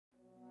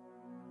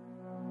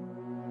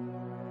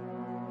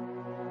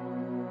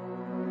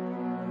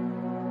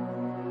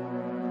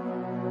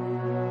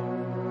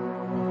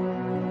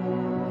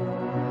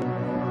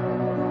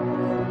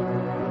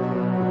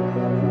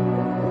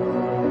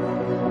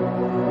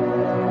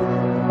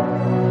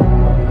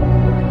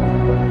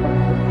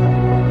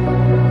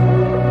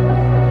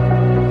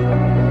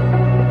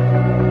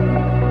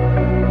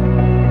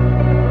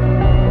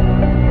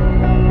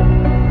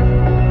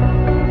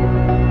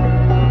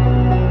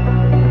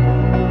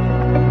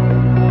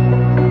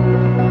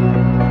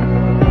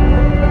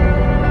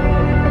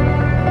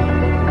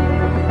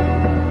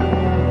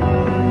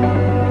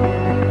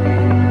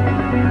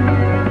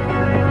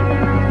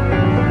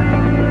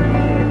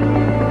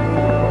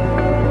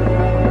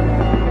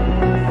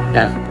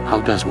Death, how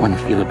does one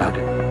feel about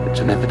it? It's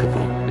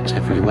inevitable, it's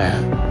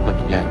everywhere,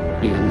 but yet,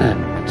 even then,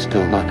 it's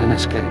still not an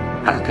escape.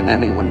 How can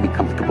anyone be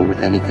comfortable with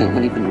anything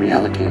when even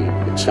reality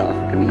itself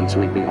can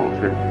easily be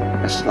altered?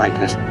 The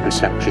slightest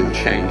perception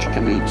change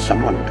can lead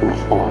someone to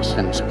a false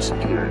sense of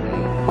security.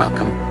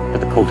 Welcome to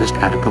the Coldest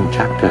Catacomb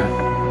Chapter.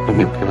 The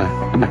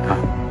nuclear, the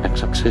Macabre,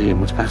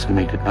 ex-Obsidian was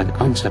fascinated by the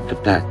concept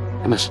of death,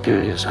 the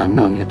mysterious,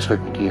 unknown yet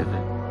certainty of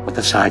it. With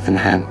a scythe in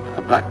hand,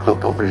 a black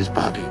cloak over his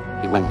body,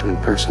 he went to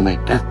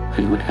impersonate death.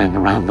 He would hang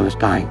around those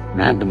dying,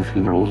 random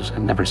funerals,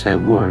 and never say a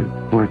word,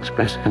 nor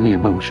express any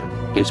emotion.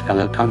 His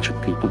fellow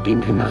township people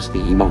deemed him as the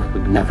emo who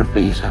would never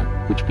phase out,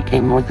 which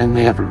became more than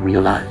they ever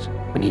realized.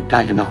 When he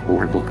died in a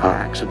horrible car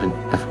accident,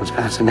 death was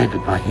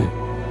fascinated by him,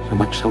 so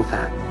much so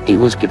that he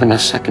was given a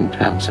second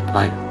chance at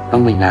life.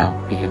 Only now,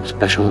 he had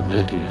special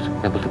abilities,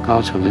 able to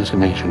cause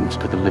hallucinations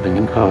to the living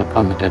and call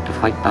upon the dead to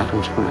fight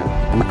battles for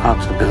him. The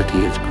Macabre's ability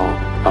is called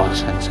all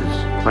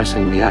senses.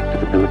 Pressing the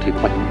active ability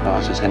button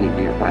causes any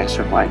nearby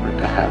survivor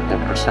to have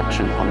their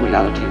perception on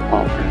reality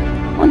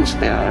altered. Once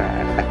they are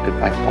affected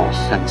by false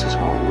senses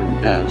or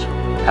windows,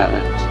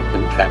 palettes,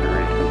 and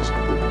generations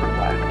will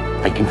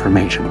provide fake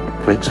information.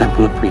 For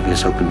example, a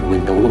previous opened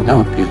window will now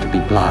appear to be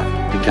blocked.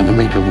 The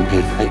generator will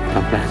give fake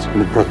progress,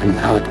 and a broken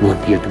pallet will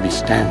appear to be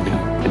standing.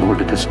 In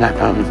order to snap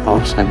out of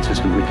false senses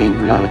and regain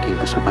reality,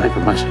 the survivor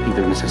must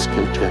either miss a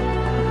skill check,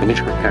 finish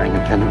repairing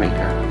a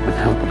generator with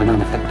help of an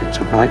unaffected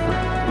survivor,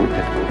 or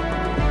get hurt.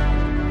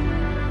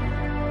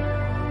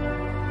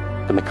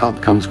 The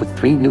Macabre comes with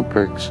 3 new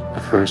perks.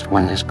 The first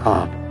one is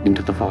called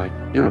Into the Void.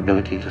 Your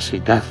ability to see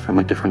death from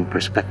a different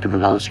perspective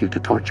allows you to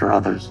torture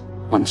others.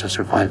 Once a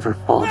survivor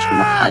falls from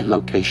a high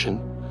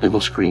location, they will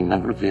scream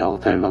and reveal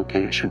their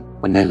location.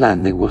 When they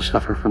land, they will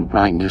suffer from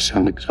blindness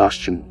and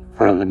exhaustion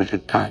for a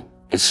limited time.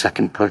 His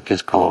second perk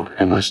is called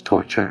Endless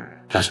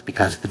Torture. Just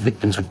because the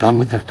victims are done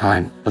with their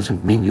time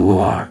doesn't mean you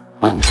are.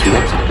 Once the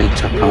exit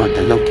gates are barred,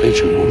 their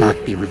location will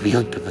not be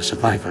revealed to the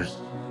survivors.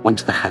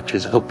 Once the hatch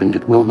is opened,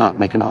 it will not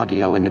make an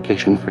audio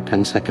indication for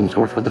 10 seconds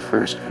or for the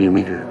first few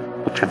meters,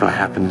 whichever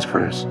happens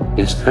first.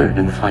 His third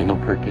and final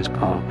perk is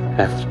called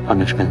Death's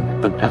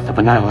Punishment. The death of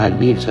an ally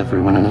leaves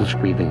everyone else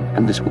breathing,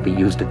 and this will be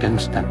used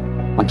against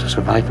them. Once a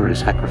survivor is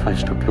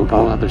sacrificed or killed,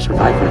 all other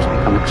survivors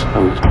become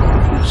exposed for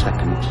a few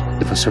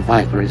seconds. If a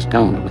survivor is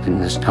downed within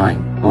this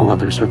time, all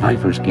other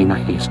survivors gain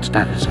a haste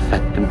status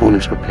effect and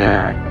bonus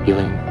repair,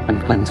 healing,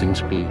 and cleansing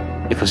speed.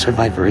 If a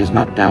survivor is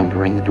not down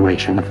during the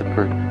duration of the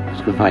perk,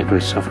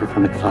 survivors suffer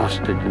from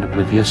exhausted and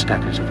oblivious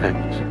status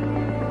effects.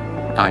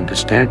 Time to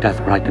stare death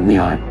right in the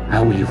eye.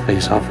 How will you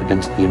face off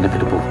against the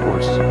inevitable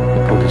force?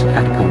 The Coldest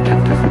Catacomb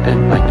Chapter for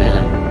Dead by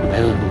Daylight,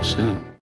 available soon.